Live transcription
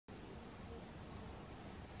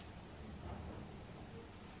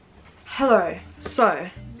Hello, so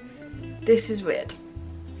this is weird.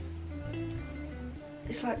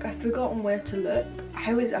 It's like I've forgotten where to look.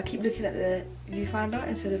 I keep looking at the viewfinder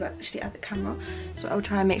instead of actually at the camera, so I'll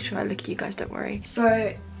try and make sure I look at you guys, don't worry. So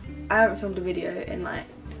I haven't filmed a video in like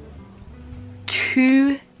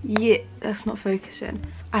 2 years. That's not focusing.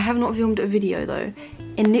 I have not filmed a video though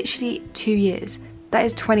in literally 2 years. That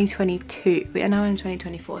is 2022. We are now in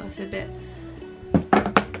 2024. That's a bit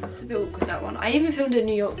awkward, that one. I even filmed a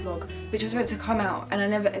New York vlog which was meant to come out and I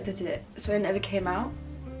never edited it, so it never came out.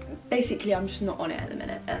 Basically I'm just not on it at the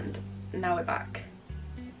minute, and now we're back.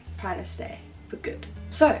 Trying to stay for good.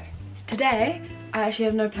 So today I actually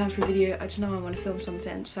have no plan for a video. I just know I want to film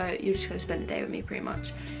something, so you're just gonna spend the day with me pretty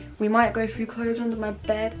much. We might go through clothes under my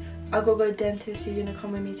bed. I gotta go to the dentist, so you're gonna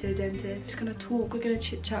come with me to the dentist. Just gonna talk, we're gonna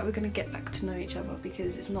chit chat, we're gonna get back to know each other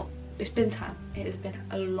because it's been time. It has been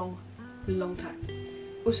a long time.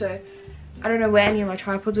 Also, I don't know where any of my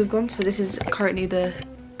tripods have gone, so this is currently the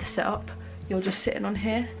setup. You're just sitting on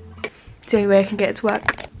here. It's the only way I can get it to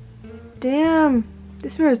work. Damn,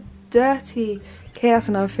 this mirror is dirty. Okay, that's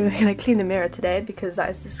another thing. We're gonna clean the mirror today because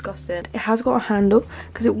that is disgusting. It has got a handle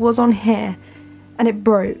because it was on here and it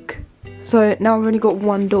broke. So now I've only got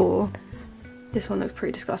one door. This one looks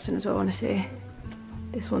pretty disgusting as well, honestly.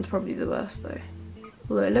 This one's probably the worst though,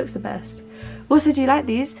 although it looks the best. Also, do you like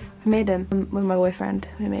these? I made them with my boyfriend.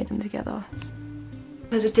 We made them together.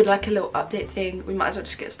 I just did like a little update thing. We might as well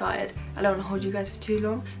just get started. I don't want to hold you guys for too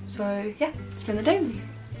long, so yeah, spend the day with me.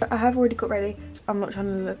 I have already got ready. I'm not trying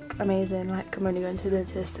to look amazing, like I'm only going to the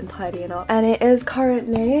dentist and tidying up. And it is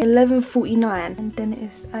currently 11:49 and then it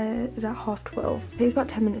is at 12:30. It takes about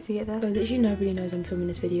 10 minutes to get there. So literally nobody knows I'm filming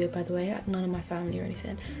this video, by the way. None of my family or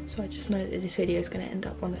anything. So I just know that this video is going to end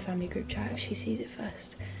up on the family group chat if she sees it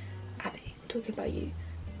first. Abby, I'm talking about you.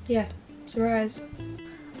 Yeah, surprise.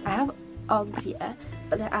 I have Uggs, yeah,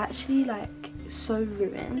 but they're actually like so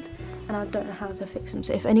ruined and I don't know how to fix them.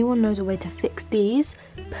 So if anyone knows a way to fix these,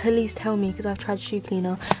 please tell me, because I've tried shoe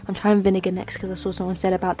cleaner. I'm trying vinegar next because I saw someone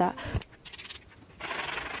said about that.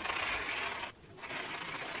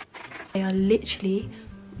 They are literally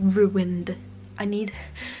ruined. I need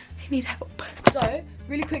help. So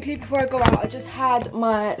really quickly before I go out, I just had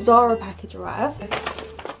my Zara package arrive.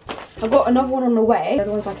 I got another one on the way. The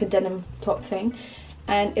other one's like a denim top thing,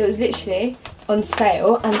 and it was literally on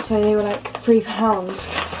sale, and so they were like £3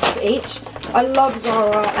 for each. I love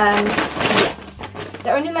Zara, and yes,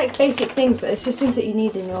 they're only like basic things, but it's just things that you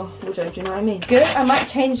need in your wardrobe, do you know what I mean? Good. I might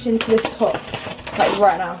change into this top like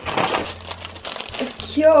right now. It's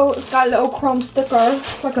cute. It's got a little chrome sticker.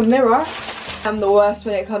 It's like a mirror. I'm the worst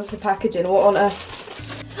when it comes to packaging. What on earth?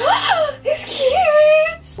 It's cute.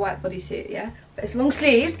 White bodysuit, yeah, but it's long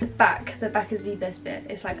sleeved. The back is the best bit.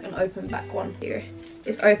 It's like an open back one. Here,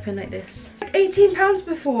 it's open like this. Like £18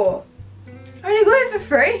 before. I only got it for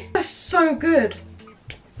free. That's so good.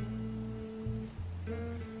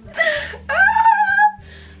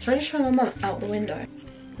 Should I just show my mum out the window?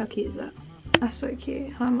 How cute is that? That's so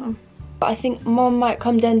cute. Hi mum. But I think mum might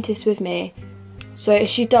come dentist with me. So if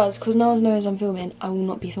she does, because no one knows I'm filming, I will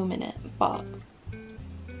not be filming it. But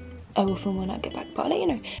I will film when I get back. But I'll let you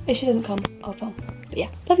know. If she doesn't come, I'll film. But yeah,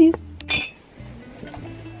 love yous.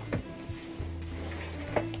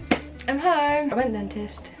 I'm home. I went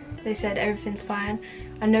dentist. They said everything's fine.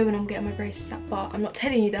 I know when I'm getting my braces up, but I'm not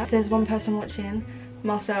telling you that. If there's one person watching,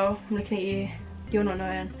 Marcel, I'm looking at you. You're not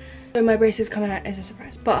knowing. So my braces coming out is a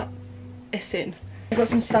surprise, but it's soon. I got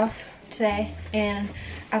some stuff today in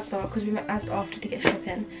Asda because we met Asda after to get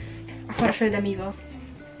shopping. I can't show them either.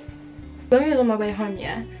 When we was on my way home,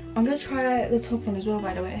 yeah, I'm gonna try the top on as well,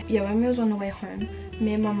 by the way. Yeah, when we was on the way home,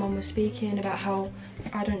 me and my mum were speaking about how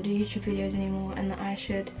I don't do YouTube videos anymore and that I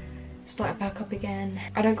should start back up again.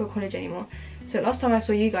 I don't go to college anymore. So last time I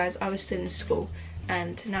saw you guys, I was still in school,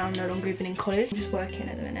 and now I'm no longer even in college. I'm just working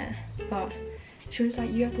at the minute. But she was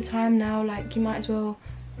like, you have the time now, like you might as well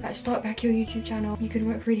like start back your YouTube channel. You could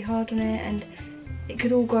work really hard on it and it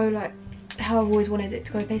could all go like how I've always wanted it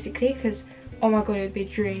to go, basically. Because oh my god, it would be a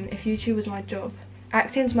dream if YouTube was my job.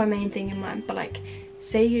 Acting's my main thing in mind, but like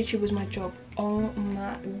say YouTube was my job, oh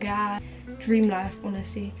my god, dream life,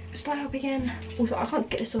 honestly. Start up again. Also, I can't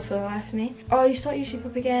get this off for the life of me. Oh, you start YouTube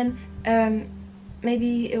up again,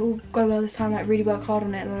 maybe it will go well this time, like really work hard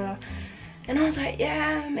on it, blah, blah. And I was like,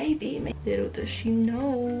 yeah, maybe. Little does she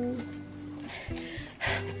know.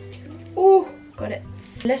 Oh, got it.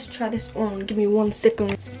 Let's try this on. Give me 1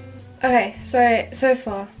 second. Okay, so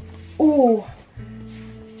far. Oh,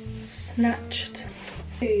 snatched.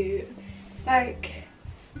 Ooh, like,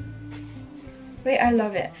 wait, I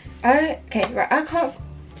love it. Okay, right, I can't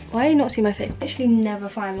Why do you not see my face? I actually never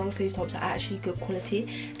find long sleeve tops that are actually good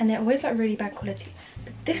quality, and they're always like really bad quality.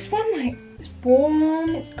 But this one, like, it's warm,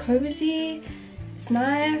 it's cozy, it's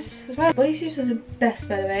nice. That's why bodysuits are the best,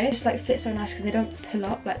 by the way. It just like fits so nice because they don't pull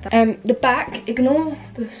up like that. The back, ignore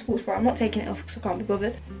the sports bra. I'm not taking it off because I can't be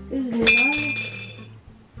bothered. This is nice.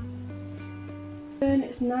 And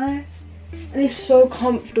it's nice. And it's so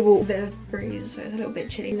comfortable. A bit of breeze, so it's a little bit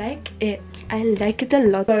chilly. I like it a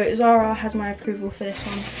lot. So Zara has my approval for this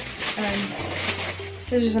one.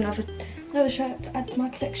 This is another shirt to add to my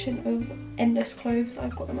collection of endless clothes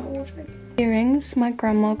I've got in my wardrobe. Earrings, my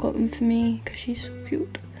grandma got them for me because she's so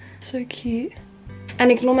cute. So cute.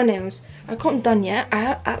 And ignore my nails. I got them done yet.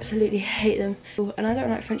 I absolutely hate them. And I don't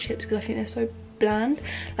like French tips because I think they're so bland.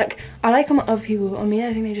 Like, I like them on other people. On me,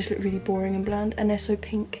 I think they just look really boring and bland, and they're so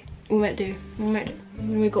pink. We might do.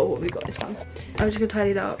 We got what we got this time. I'm just gonna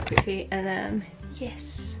tidy that up quickly, and then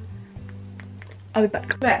yes, I'll be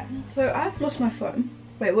back. Right, so I've lost my phone.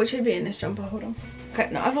 Wait, what should be in this jumper? Hold on. Okay,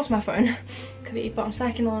 no, I've lost my phone. But I'm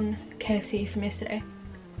snacking on KFC from yesterday.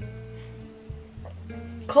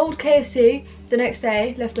 Cold KFC the next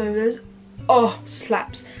day, leftovers. Oh,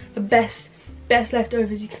 slaps. The best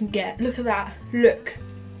leftovers you can get. Look at that. Look.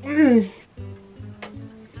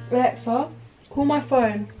 Alexa, call my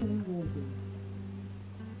phone.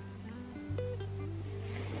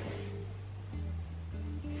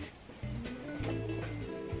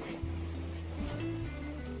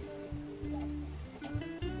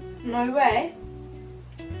 No way.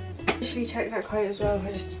 I literally checked that coat as well.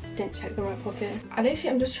 I just didn't check the right pocket. I'm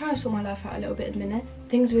just trying to sort my life out a little bit at the minute.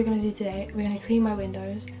 Things we're gonna do today, we're gonna clean my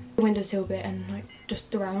windows, the windowsill bit, and like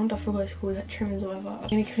just around. I forgot it's called, like trimmings or whatever. I'm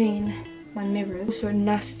gonna clean my mirrors. Also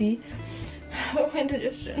nasty. What my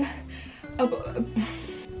indigestion?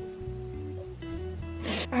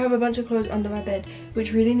 I have a bunch of clothes under my bed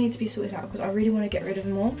which really need to be sorted out because I really want to get rid of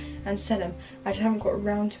them all and sell them. I just haven't got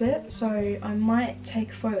around to it, so I might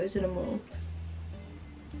take photos of them all.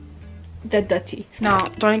 They're dirty. Now,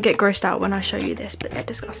 don't get grossed out when I show you this, but they're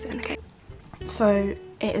disgusting, okay? So,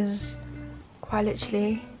 it is quite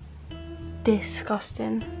literally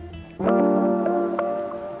disgusting.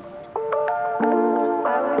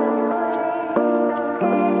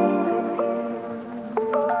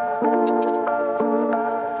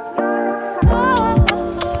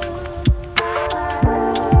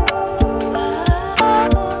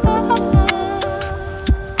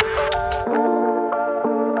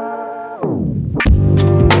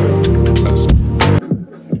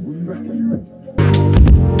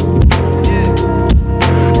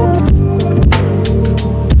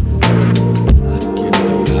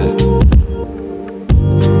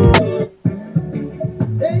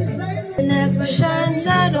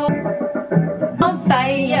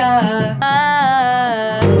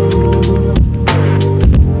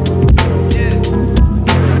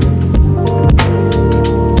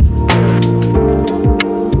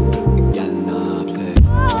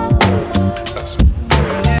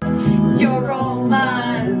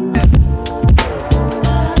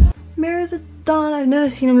 I've never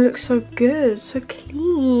seen them look so good, so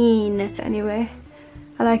clean. Anyway,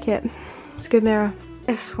 I like it. It's a good mirror.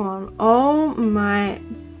 This one, oh my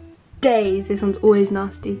days, this one's always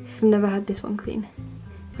nasty. I've never had this one clean.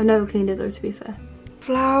 I've never cleaned it though, to be fair.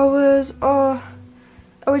 Flowers, oh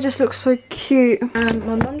it just looks so cute. And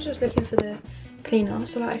my mum's just looking for the cleaner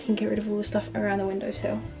so that I can get rid of all the stuff around the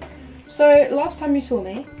windowsill. So last time you saw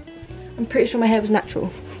me, I'm pretty sure my hair was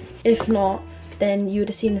natural. If not, then you would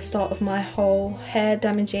have seen the start of my whole hair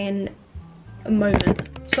damaging moment.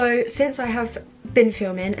 So since I have been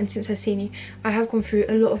filming and since I've seen you, I have gone through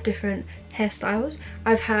a lot of different hairstyles.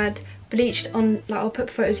 I've had bleached on, like I'll put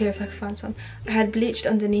photos here if I can find some. I had bleached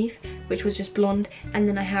underneath, which was just blonde, and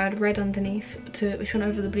then I had red underneath which went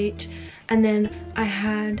over the bleach, and then I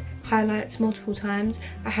had highlights multiple times.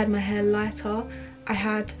 I had my hair lighter, I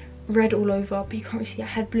had red all over but you can't really see it. I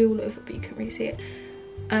had blue all over but you couldn't really see it.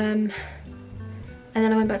 And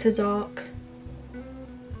then I went back to dark,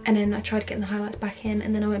 and then I tried getting the highlights back in,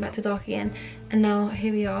 and then I went back to dark again, and now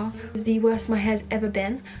here we are. It's the worst my hair's ever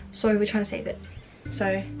been, so we're trying to save it.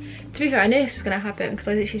 So to be fair, I knew this was gonna happen because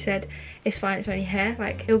I literally said it's fine, it's only hair,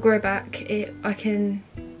 like it'll grow back, I can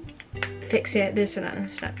fix it, this and that and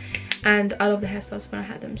this and that. And I love the hairstyles when I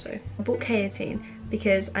had them. So I bought K18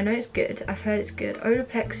 because I know it's good, I've heard it's good.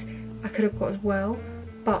 Olaplex I could have got as well,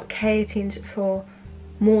 but K18's for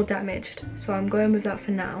more damaged, so I'm going with that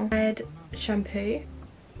for now. I had shampoo,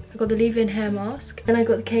 I got the leave-in hair mask, and I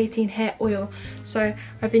got the K18 hair oil. So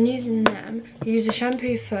I've been using them. You use the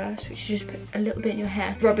shampoo first, which you just put a little bit in your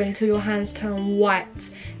hair, rub it until your hands turn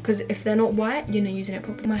white, because if they're not white, you're not using it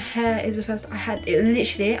properly. My hair is the first I had it,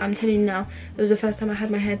 literally, I'm telling you now, it was the first time I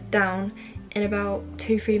had my hair down in about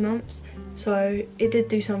 2-3 months. So it did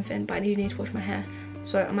do something, but I do need to wash my hair,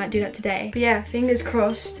 so I might do that today. But yeah, fingers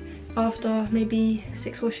crossed, after maybe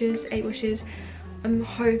 6 washes, 8 washes, I'm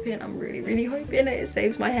hoping, I'm really hoping it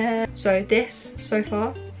saves my hair. So this, so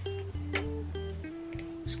far,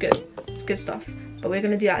 it's good. It's good stuff. But we're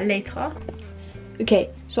gonna do that later.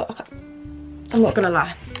 Okay, so I'm not gonna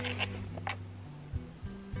lie.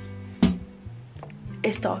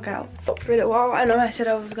 It's dark out. For a little while, I know I said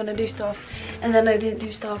I was gonna do stuff, and then I didn't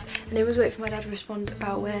do stuff, and I was waiting for my dad to respond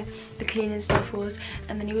about where the cleaning stuff was,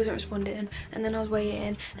 and then he wasn't responding, and then I was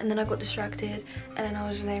waiting, and then I got distracted, and then I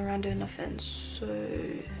was laying around doing nothing. So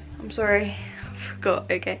I'm sorry, I forgot.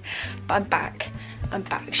 Okay, but I'm back.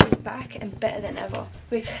 She's back and better than ever.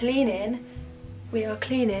 We are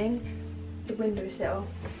cleaning the windowsill.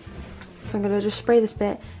 So I'm gonna just spray this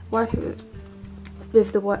bit, wipe it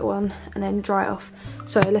with the white one, and then dry it off.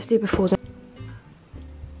 So let's do befores.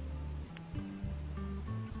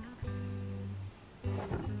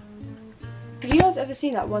 Have you guys ever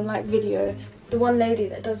seen that one like video, the one lady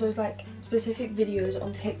that does those like specific videos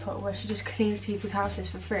on TikTok where she just cleans people's houses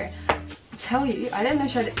for free? I tell you, I didn't know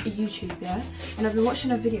she had a YouTube, yeah, and I've been watching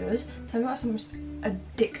her videos. Tell me that's the most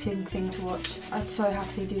addicting thing to watch. I'd so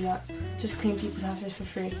happily do that, just clean people's houses for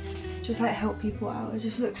free, just like help people out. It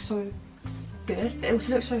just looks so good. It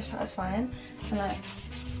also looks so satisfying, and like,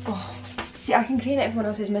 oh, see, I can clean everyone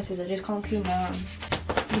else's messes, I just can't clean my own.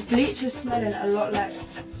 The bleach is smelling a lot like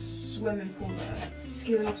swimming pool though.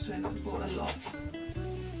 Skill of swimming pool a lot.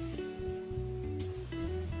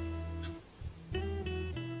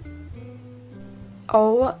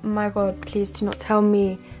 Oh my god, please do not tell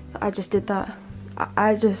me that I just did that.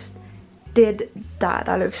 I just did that.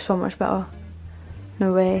 That looks so much better.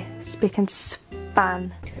 No way. Spick and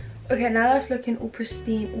span. Okay, now that's looking all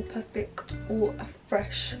pristine, all perfect, all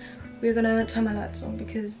fresh. We're gonna turn my lights on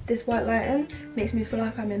because this white lighting makes me feel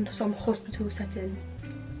like I'm in some hospital setting.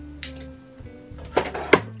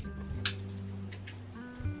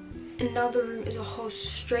 And now the room is a whole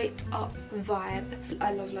straight up vibe.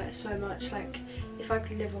 I love lights so much. Like, if I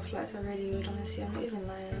could live off lights, I really would, honestly. I'm not even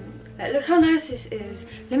lying. Like, look how nice this is.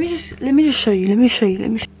 Let me just show you. Let me show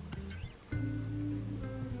you.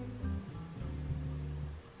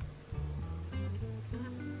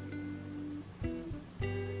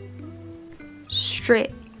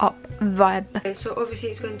 Straight up vibe. Okay, so obviously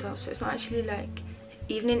it's winter, so it's not actually like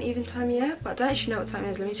even time yet, but I don't actually know what time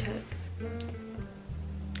it is. Let me check.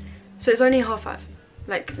 So it's only 5:30.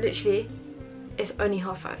 Like, literally, it's only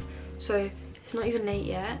 5:30. So it's not even late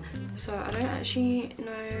yet. So I don't actually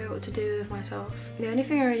know what to do with myself. The only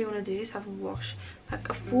thing I really want to do is have a wash, like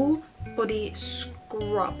a full body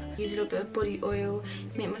scrub. Use a little bit of body oil,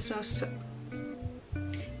 make myself smell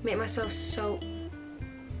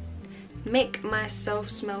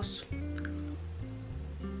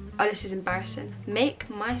oh, this is embarrassing. Make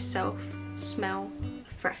myself smell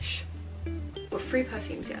fresh. Got 3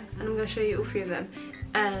 perfumes, yeah, and I'm going to show you all 3 of them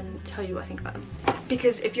and tell you what I think about them.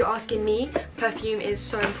 Because if you're asking me, perfume is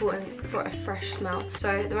so important for a fresh smell.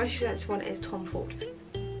 So the most expensive one is Tom Ford.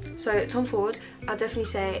 So Tom Ford, I'll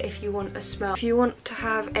definitely say if you want a smell, if you want to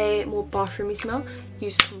have a more bathroomy smell,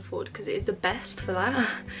 use Tom Ford because it is the best for that.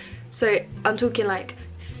 So I'm talking like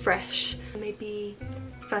fresh, maybe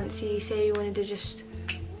fancy. Say you wanted to just,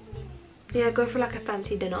 yeah, go for like a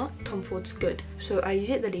fancy dinner. Tom Ford's good. So I use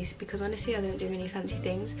it the least because honestly I don't do many fancy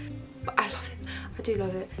things, but I love it. I do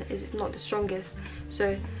love it. It's not the strongest,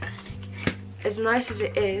 so as nice as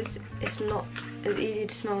it is, it's not as easy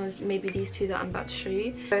to smell as maybe these 2 that I'm about to show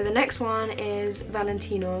you. So the next one is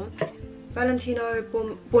Valentino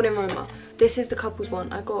Born in Roma. This is the couples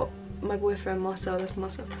one. I got my boyfriend Marcel, that's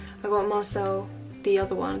Marcel. I got Marcel the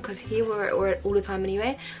other one because he wore it all the time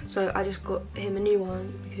anyway, so I just got him a new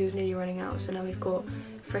one because he was nearly running out. So now we've got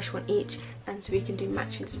a fresh one each, and so we can do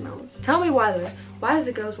matching smells. Tell me why though, why is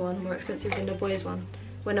the girls one more expensive than the boys one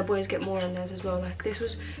when the boys get more on theirs as well? Like, this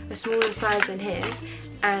was a smaller size than his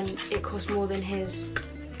and it cost more than his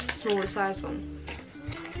smaller size one.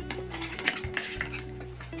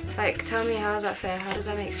 Like, tell me, how is that fair? How does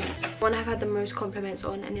that make sense? One I've had the most compliments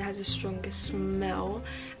on, and it has the strongest smell,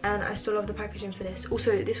 and I still love the packaging for this.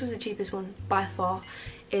 Also, this was the cheapest one by far,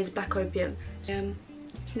 is Black Opium.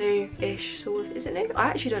 It's new-ish, sort of. Is it new? I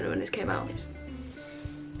actually don't know when this came out.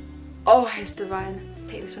 Oh, it's divine.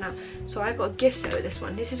 take this one out. So I got a gift set with this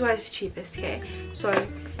one. This is why it's the cheapest, okay? So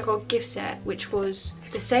I got a gift set which was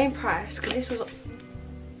the same price, because this was,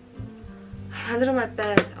 I had it on my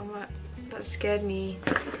bed. I'm like, that scared me.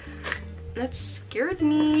 That scared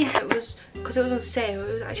me. It was because it was on sale.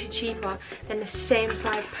 It was actually cheaper than the same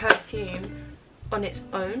size perfume on its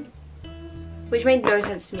own, which made no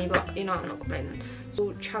sense to me, but you know, I'm not complaining.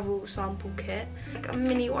 So travel sample kit, like a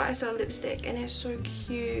mini YSL lipstick, and it's so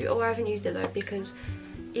cute. Oh, I haven't used it though, because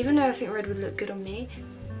even though I think red would look good on me,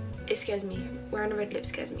 it scares me. Wearing a red lip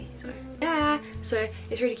scares me. So yeah, so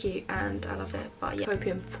it's really cute and I love it. But yeah,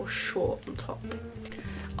 copium for sure on top.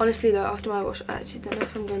 Honestly though, after my wash, I actually don't know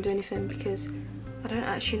if I'm going to do anything, because I don't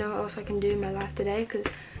actually know what else I can do in my life today.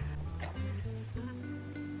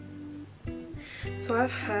 So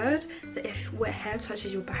I've heard that if wet hair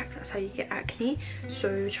touches your back, that's how you get acne. So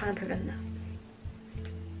we're trying to prevent that.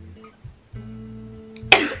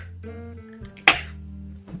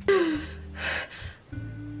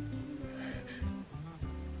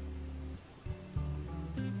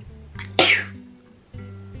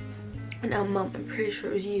 And now mum, I'm pretty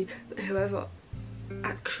sure it was you, but whoever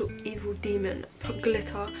actual evil demon put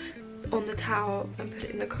glitter on the towel and put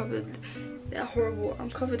it in the cupboard. They're horrible.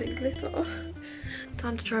 I'm covered in glitter.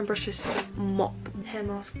 Time to try and brush this mop. Hair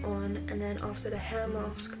mask on, and then after the hair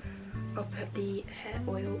mask I'll put the hair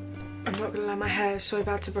oil. I'm not gonna lie, my hair is so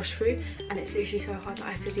bad to brush through, and it's literally so hard that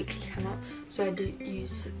I physically cannot. So I do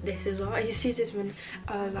use this as well. I used to use this when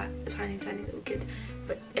like a tiny little kid,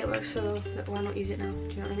 but it works so well that why not use it now?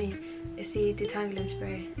 Do you know what I mean? It's the detangling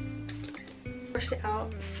spray. Brushed it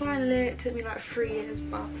out. Finally, it took me like 3 years,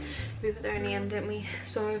 but we got there in the end, didn't we?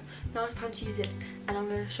 So now it's time to use this, and I'm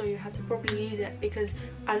going to show you how to properly use it, because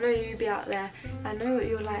I know you'll be out there, I know what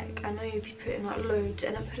you're like, I know you'll be putting out loads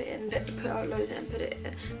and then put it in, put out loads and put it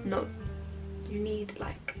in. No, you need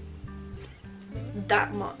like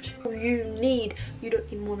that much. You don't need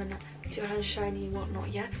more than that, because your hand's shiny and whatnot.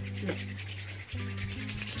 Yeah, no.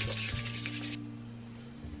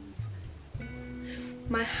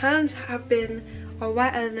 My hands are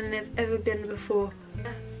whiter than they've ever been before.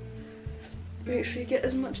 Make sure you get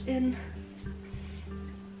as much in.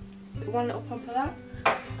 One little pump of that.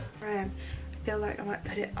 I feel like I might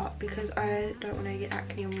put it up because I don't want to get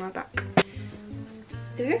acne on my back.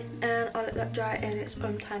 There we go. And I'll let that dry in its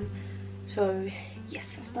own time. So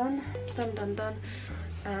yes, that's done. Done.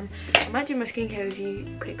 I might do my skincare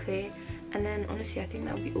review quickly. And then honestly I think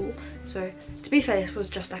that'll be all. So to be fair, this was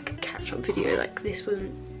just like a catch-up video, like this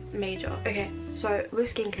wasn't major. Okay, so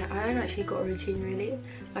with skincare I haven't actually got a routine really,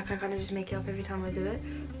 like I kind of just make it up every time I do it.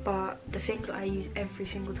 But the things I use every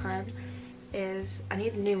single time is, I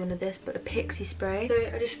need a new one of this, but the Pixi spray.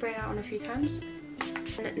 So I just spray it out on a few times.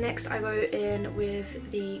 And next I go in with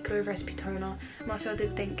the Glow Recipe toner. Marcel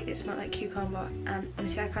did think it smelled like cucumber, and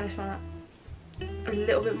honestly I kind of smell that a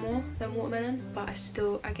little bit more than watermelon, but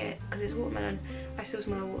I get it because it's watermelon. I still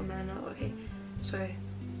smell watermelon. Okay, so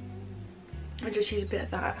I just use a bit of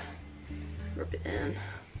that, rub it in.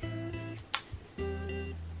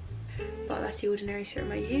 But that's the Ordinary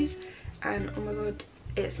serum I use, and oh my god,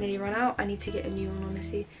 it's nearly run out. I need to get a new one,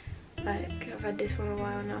 honestly. Like I've had this one a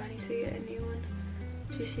while now. I need to get a new one.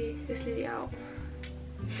 Do you see? It's nearly out.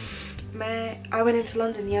 I went into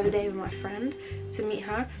London the other day with my friend to meet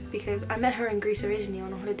her, because I met her in Greece originally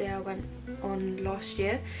on a holiday I went on last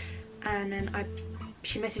year, and then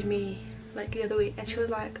she messaged me like the other week and she was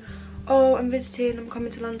like, oh, I'm visiting, I'm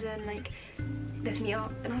coming to London, like let's meet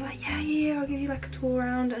up. And I was like, yeah, I'll give you like a tour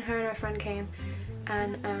around. And her and her friend came,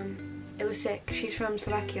 and it was sick. She's from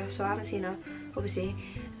Slovakia, so I haven't seen her obviously,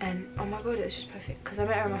 and oh my god, it was just perfect because I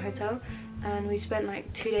met her in my hotel and we spent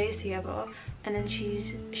like 2 days together, and then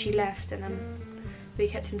she left, and then we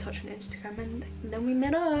kept in touch on Instagram, and then we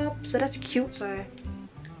met up. So that's cute. So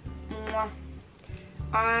mwah.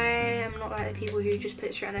 I am not like the people who just put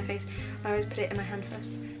it straight on their face. I always put it in my hand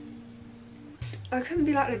first. I couldn't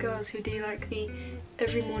be like the girls who do like the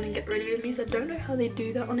every morning get ready with me. I don't know how they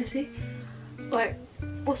do that, honestly. Like,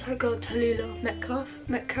 what's that girl, Tallulah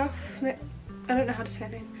Metcalf? I don't know how to say her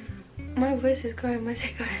name. My voice is going, where's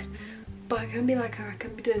it going? But I can be like her. I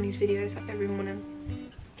can be doing these videos like every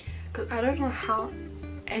morning, because I don't know how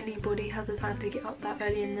anybody has the time to get up that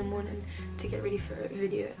early in the morning to get ready for a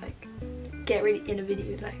video, like get ready in a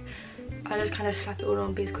video. Like I just kind of slap it all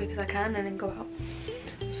on, be as quick as I can, and then go out.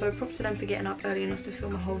 So props to them for getting up early enough to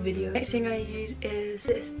film a whole video. Next thing I use is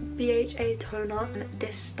this BHA toner, and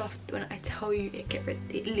this stuff, when I tell you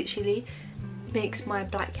it literally makes my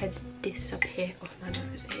blackheads disappear off my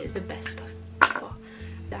nose. It is the best stuff ever.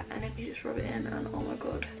 That, and then you just rub it in, and oh my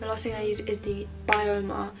god. The last thing I use is the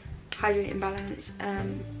Bioma Hydrating Balance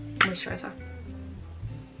moisturizer.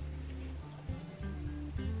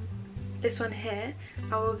 this one here,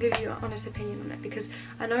 I will give you an honest opinion on it, because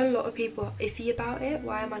I know a lot of people are iffy about it.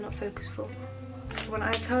 Why am I not focused for? When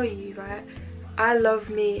I tell you, right, I love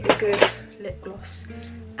me a good lip gloss,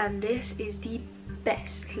 and this is the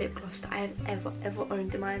best lip gloss that I have ever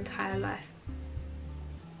owned in my entire life.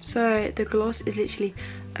 So the gloss is literally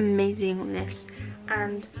amazing on this,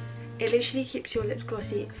 and it literally keeps your lips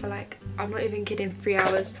glossy for like, I'm not even kidding, 3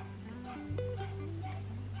 hours.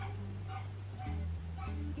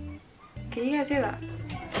 Can you guys hear that?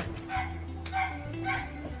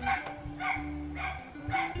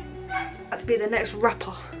 About to be the next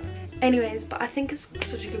rapper. Anyways, but I think it's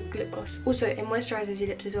such a good lip gloss. Also, it moisturizes your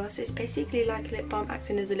lips as well, so it's basically like a lip balm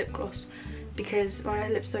acting as a lip gloss, because my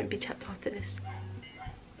lips don't be chapped after this.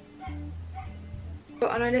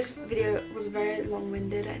 But I know this video was very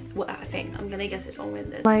long-winded. Well, I think I'm gonna guess it's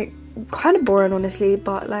long-winded. Like, kind of boring, honestly,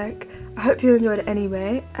 but like, I hope you enjoyed it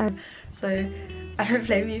anyway. And so I don't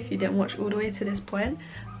blame you if you didn't watch all the way to this point,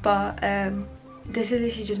 but this is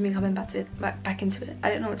literally just me coming back to it, back into it. I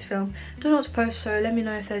don't know what to film, don't know what to post, so let me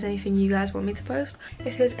know if there's anything you guys want me to post.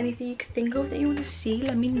 If there's anything you can think of that you want to see,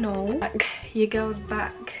 let me know. Like, your girl's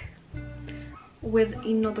back with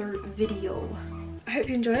another video. I hope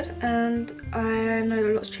you enjoyed, and I know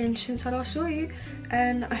a lot's changed since I last saw you,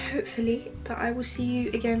 and hopefully that I will see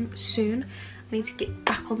you again soon. I need to get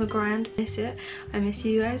back on the grind. I miss it. I miss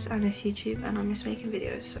you guys, I miss YouTube, and I miss making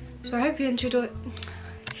videos. So I hope you enjoyed it.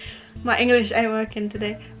 My English ain't working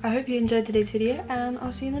today. I hope you enjoyed today's video, and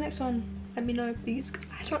I'll see you in the next one. Let me know, please, 'cause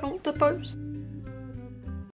I don't know what to post.